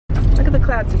at the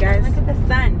clouds, you guys. Look at the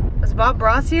sun. Is Bob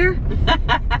Ross here?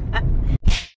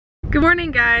 Good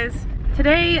morning, guys.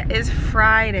 Today is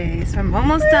Friday, so I'm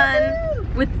almost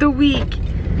done with the week.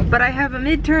 But I have a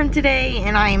midterm today,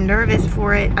 and I am nervous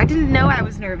for it. I didn't know I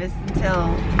was nervous until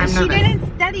I'm nervous. She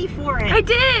didn't study for it. I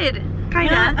did,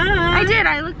 kinda. I did.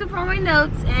 I looked up all my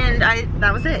notes, and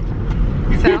that was it.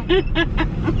 So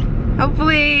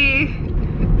hopefully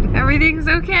everything's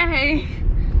okay.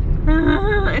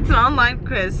 It's an online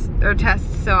quiz or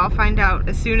test, so I'll find out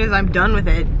as soon as I'm done with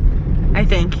it, I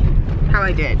think, how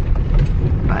I did.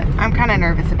 But I'm kind of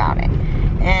nervous about it.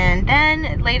 And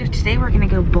then later today we're gonna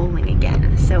go bowling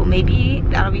again. So maybe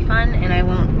that'll be fun and I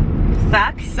won't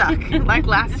suck like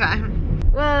last time.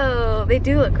 Whoa, they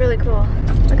do look really cool.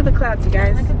 Look at the clouds, you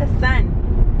guys. Look at the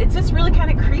sun. It's just really kind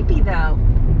of creepy though.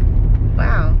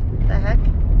 Wow, the heck?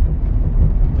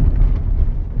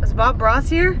 Is Bob Ross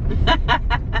here?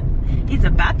 He's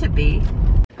about to be.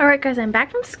 Alright guys, I'm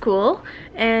back from school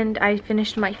and I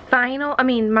finished my final,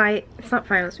 it's not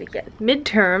finals week yet,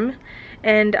 midterm,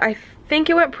 and I think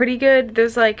it went pretty good.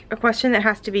 There's like a question that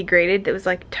has to be graded that was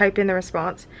like type in the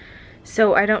response.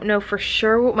 So I don't know for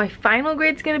sure what my final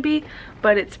grade's gonna be,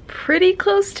 but it's pretty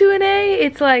close to an A.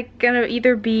 It's like gonna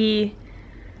either be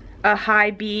a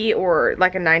high B or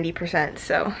like a 90%,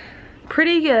 so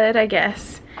pretty good, I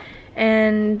guess.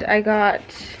 And I got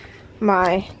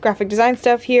my graphic design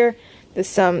stuff here.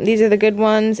 These are the good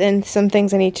ones and some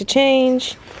things I need to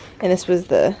change, and this was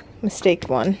the mistake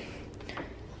one.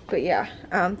 But yeah,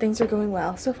 things are going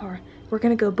well so far. We're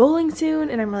gonna go bowling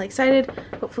soon and I'm really excited.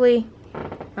 Hopefully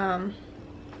I'll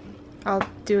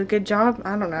do a good job.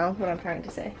 I don't know what I'm trying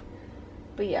to say,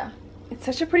 but yeah, it's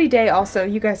such a pretty day. Also,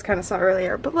 you guys kind of saw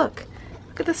earlier, but look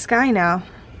at the sky now,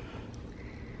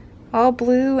 all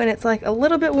blue, and it's like a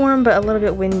little bit warm but a little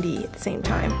bit windy at the same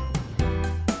time.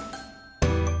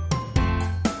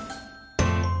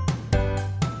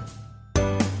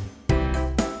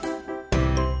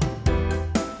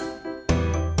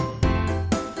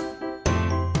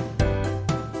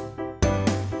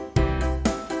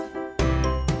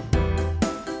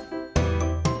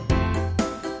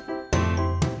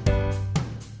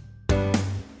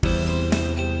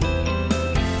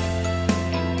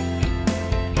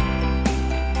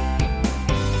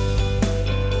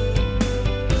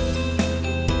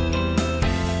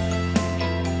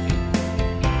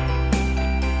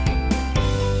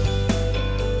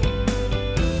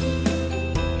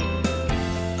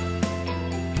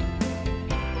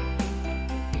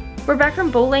 We're back from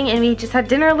bowling and we just had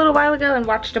dinner a little while ago and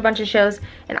watched a bunch of shows,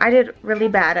 and I did really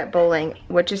bad at bowling,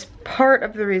 which is part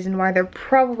of the reason why there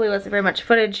probably wasn't very much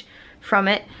footage from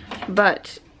it,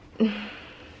 but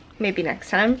maybe next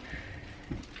time.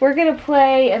 We're gonna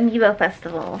play Amiibo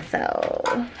Festival, so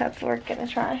that's what we're gonna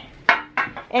try.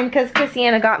 And because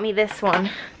Chrsitianna got me this one,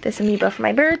 this Amiibo for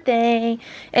my birthday,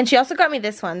 and she also got me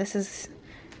this one. What did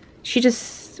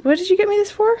you get me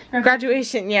this for?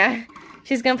 Graduation, yeah.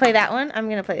 She's gonna play that one. I'm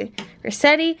gonna play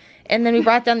Rossetti, and then we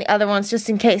brought down the other ones just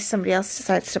in case somebody else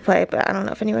decides to play, but I don't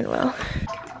know if anyone will.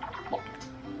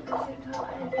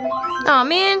 Aw,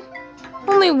 man,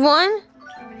 only one?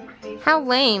 How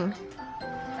lame.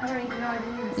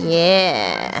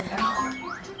 Yeah.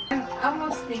 I'm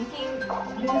almost thinking,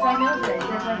 because I know that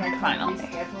there's like a final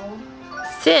schedule.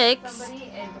 6?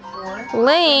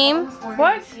 Lame.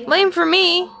 What? Lame for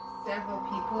me. Several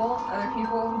people, other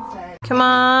people said. Come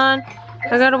on.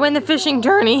 I gotta win the fishing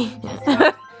tourney.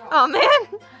 Oh man.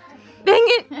 Dang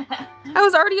it. I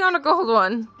was already on a gold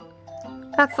one.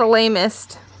 That's the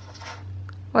lamest.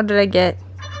 What did I get?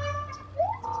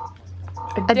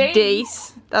 A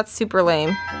dace. That's super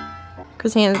lame.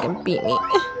 Chrsitianna's gonna beat me.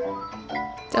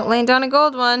 Don't land on a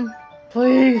gold one.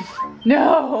 Please.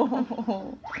 No.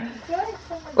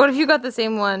 What if you got the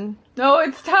same one? No,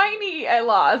 it's tiny. I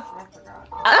lost.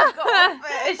 A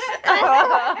goldfish.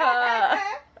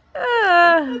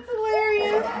 That's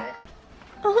hilarious.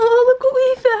 Oh, look what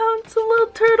we found. Some little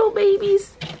turtle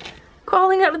babies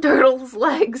crawling out of turtles'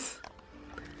 legs.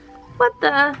 What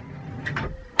the?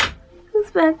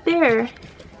 Who's back there?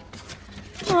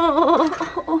 Oh,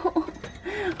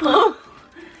 oh,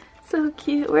 so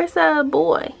cute. Where's that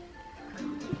boy?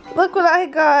 Look what I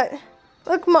got.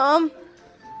 Look, Mom.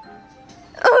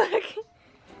 Oh, look.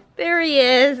 There he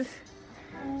is.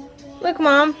 Look,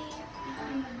 Mom.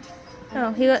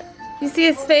 Oh, you see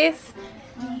his face?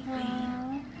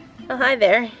 Oh, hi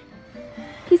there.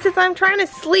 He says, I'm trying to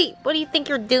sleep. What do you think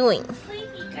you're doing?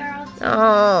 Sleepy girl.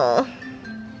 Oh.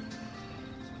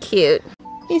 Cute.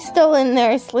 He's still in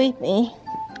there sleepy.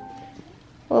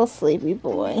 Little sleepy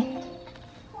boy.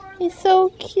 He's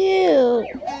so cute.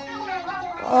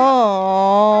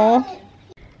 Oh.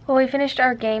 Well, we finished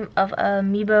our game of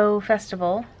Amiibo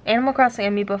Festival. Animal Crossing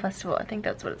Amiibo Festival, I think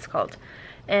that's what it's called.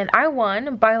 And I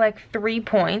won by like 3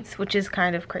 points, which is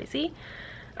kind of crazy.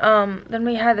 Then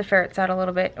we had the ferrets out a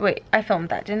little bit. Wait, I filmed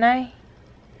that, didn't I?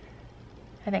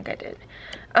 I think I did.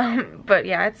 But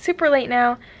yeah, it's super late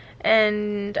now.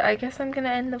 And I guess I'm gonna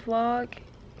end the vlog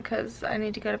because I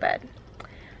need to go to bed.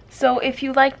 So if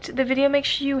you liked the video, make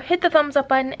sure you hit the thumbs up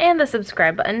button and the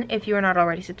subscribe button if you are not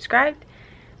already subscribed,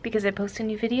 because I post a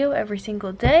new video every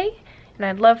single day, and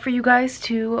I'd love for you guys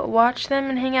to watch them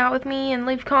and hang out with me and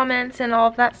leave comments and all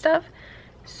of that stuff.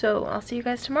 So I'll see you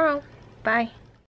guys tomorrow. Bye.